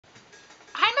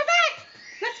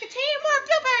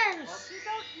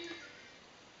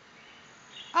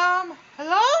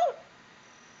Hello?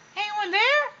 Anyone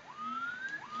there?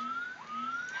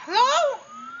 Hello?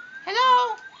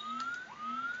 Hello?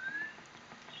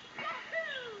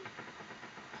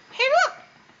 Hey, look!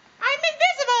 I'm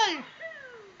invisible!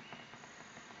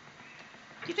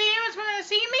 You think anyone's gonna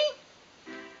see me?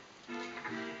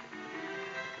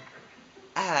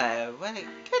 What a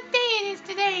Good day it is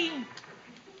today.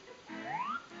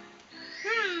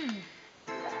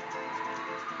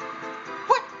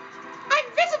 What? I'm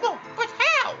visible, but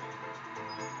how?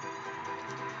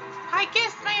 I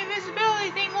guess my invisibility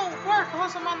thing won't work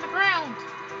unless I'm on the ground.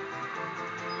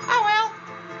 Oh well.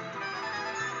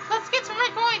 Let's get some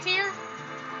red coins here.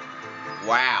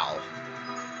 wow.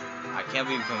 I can't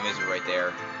believe I'm invisible right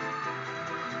there.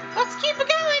 Let's keep it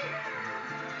going.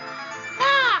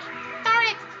 Ah, darn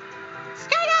it.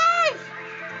 Skydive!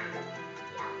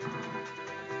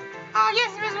 Oh,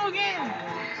 yes, invisible again.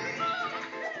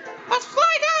 Let's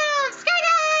fly down! Skydive!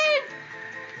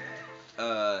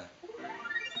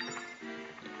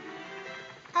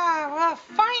 What a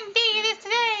fine day it is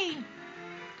today.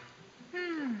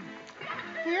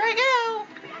 Here I go.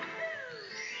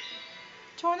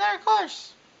 To another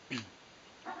course.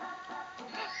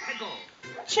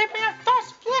 Champion of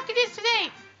thoughts block it is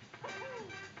today.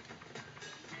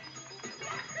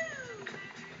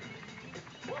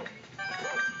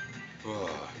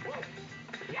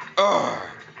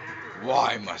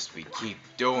 Why must we keep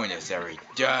doing this every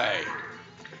day?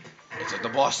 It's like the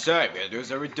boss said, we gotta do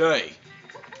this every day.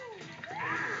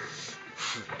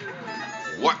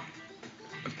 What?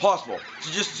 Impossible. Did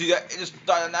you just see that? It just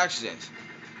died in an accident.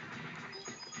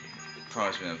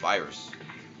 Promise me a virus.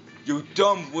 You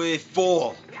dumb-witted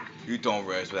fool! You don't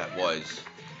realize what that was.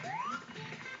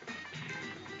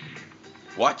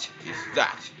 What is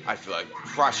that? I feel like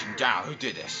crashing down. Who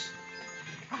did this?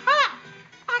 Aha!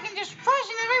 I can just crush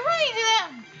them and run into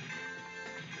them.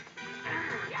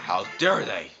 How dare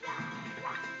they?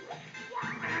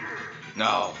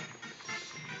 No.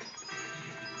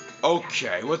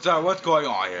 Okay, what's going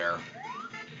on here?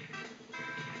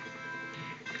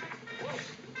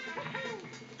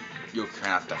 You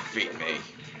cannot defeat me.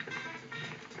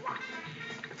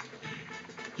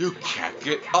 You can't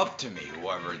get up to me,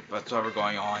 what's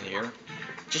going on here.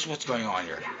 Just what's going on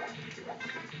here?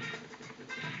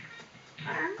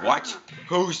 What?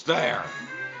 Who's there?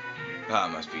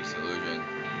 That must be an illusion.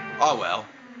 Oh well,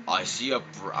 I see a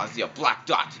black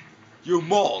dot. You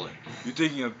mole! You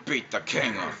think you can beat the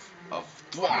king of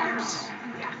thwomps?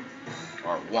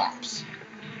 Or womps?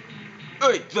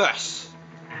 Eat this!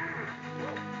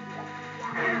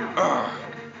 Ugh.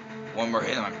 One more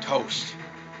hit and I'm toast.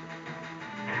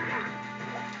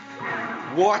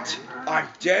 What? I'm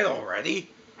dead already?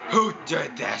 Who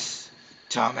did this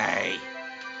to me?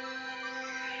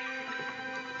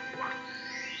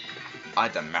 I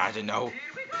demand to know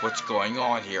what's going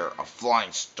on here, a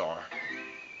flying star.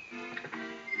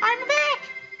 I'm back.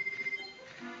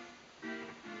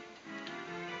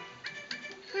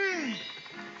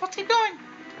 Let's keep going.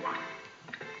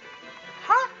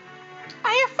 Huh?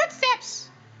 I hear footsteps.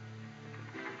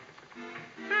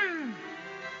 I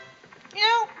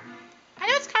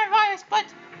know it's kind of obvious, but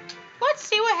let's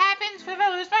see what happens if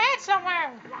I lose my head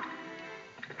somewhere.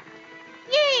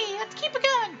 Yay! Let's keep it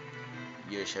going.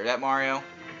 You sure that, Mario?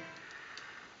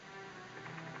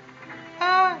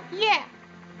 Yeah.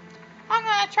 I'm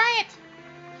gonna try it.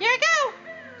 Here I go.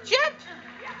 Jump.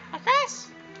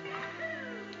 Across.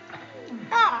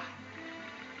 Ah.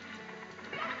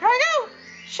 Here I go.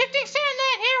 Shifting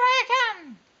sandland. Here I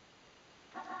come.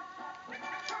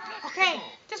 Okay.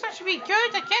 This one should be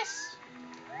good, I guess.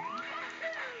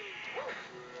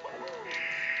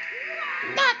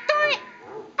 Nah, darn it.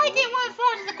 I didn't want to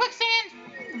fall into the quicksand.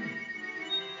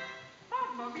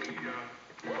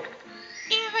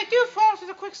 Even if I do fall into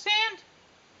the quicksand,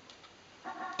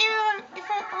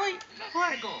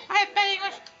 I have bad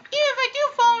English. Even if I do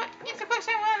fall into the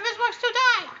quicksand when I'm invisible, I still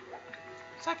die.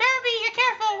 So I gotta be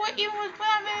careful when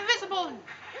I'm invisible.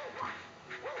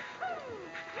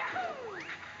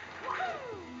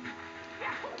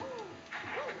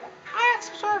 I have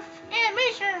some sort of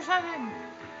animation or something.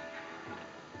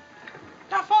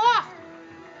 Don't fall off.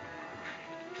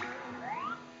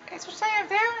 Is there something up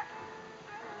there?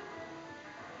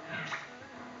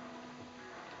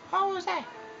 What was that?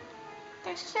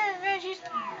 There's some animation.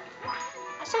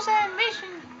 I saw some animation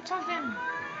something.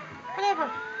 Whatever.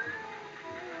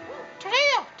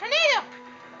 Tornado! Tornado!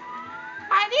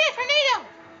 I need a tornado!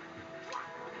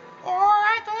 Or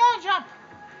I have to long jump.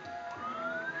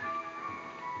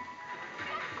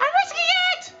 I'm risking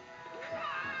it!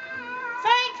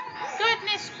 Thank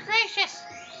goodness gracious.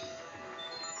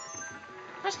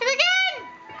 Risk it again!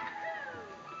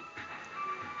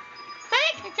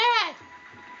 Thank you, Dad!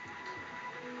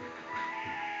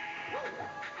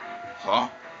 Huh?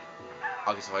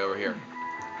 I'll get somebody over here.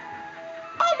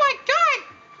 Oh my God!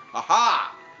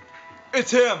 Aha!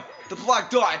 It's him! The black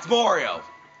dot! It's Mario!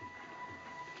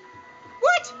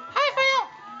 What? Hi, Phil!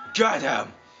 Get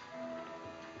him!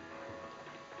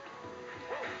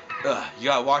 You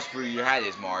gotta watch where your hat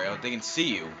is, Mario. They can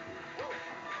see you.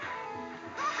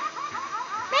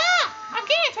 Ah! I'm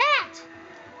getting attacked!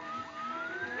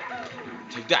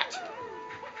 Take that!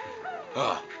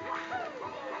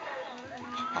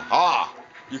 Ha!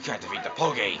 You can't defeat the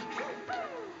Poge!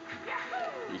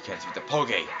 You can't defeat the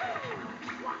Poge!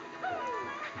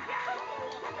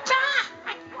 Ah!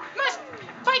 I must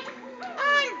fight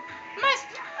on! Must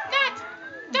not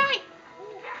die!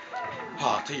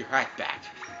 Oh, take your hat back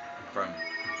from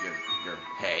your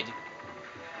head.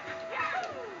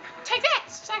 Take that,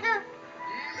 sucker!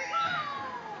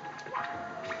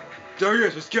 There he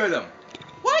is, let's get him!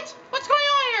 What? What's going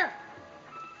on here?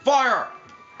 Fire!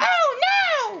 Oh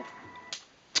no!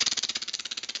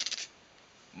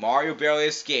 Mario barely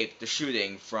escaped the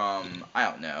shooting from, I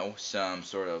don't know, some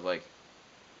sort of like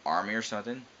army or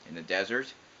something in the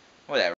desert. Whatever.